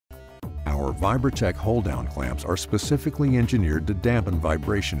Our VibraTek hold-down clamps are specifically engineered to dampen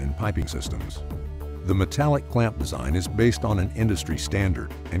vibration in piping systems. The metallic clamp design is based on an industry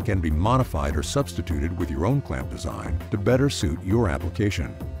standard and can be modified or substituted with your own clamp design to better suit your application.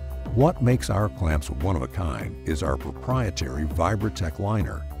 What makes our clamps one of a kind is our proprietary VibraTek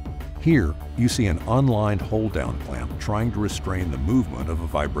liner. Here, you see an unlined hold-down clamp trying to restrain the movement of a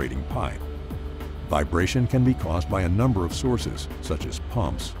vibrating pipe. Vibration can be caused by a number of sources, such as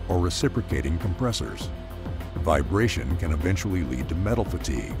pumps or reciprocating compressors. Vibration can eventually lead to metal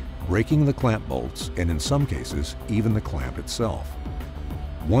fatigue, breaking the clamp bolts, and in some cases, even the clamp itself.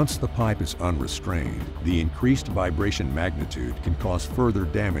 Once the pipe is unrestrained, the increased vibration magnitude can cause further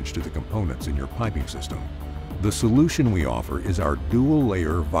damage to the components in your piping system. The solution we offer is our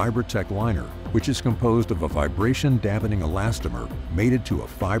dual-layer VibraTek liner, which is composed of a vibration-dampening elastomer mated to a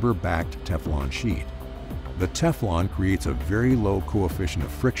fiber-backed Teflon sheet. The Teflon creates a very low coefficient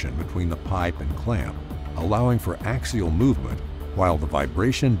of friction between the pipe and clamp, allowing for axial movement, while the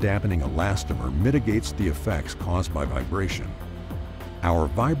vibration-dampening elastomer mitigates the effects caused by vibration. Our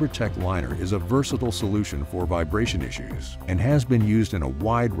VibraTek liner is a versatile solution for vibration issues and has been used in a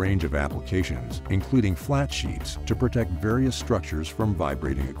wide range of applications, including flat sheets to protect various structures from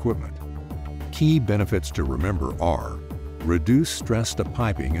vibrating equipment. Key benefits to remember are: reduce stress to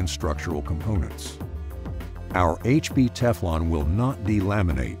piping and structural components. Our HB Teflon will not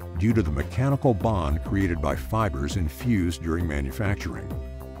delaminate due to the mechanical bond created by fibers infused during manufacturing.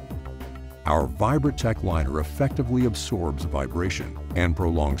 Our VibraTek liner effectively absorbs vibration and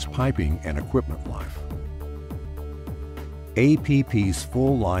prolongs piping and equipment life. APP's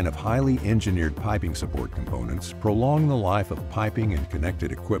full line of highly engineered piping support components prolong the life of piping and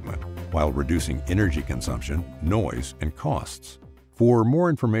connected equipment while reducing energy consumption, noise, and costs. For more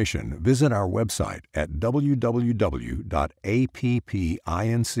information, visit our website at www.appinc.co.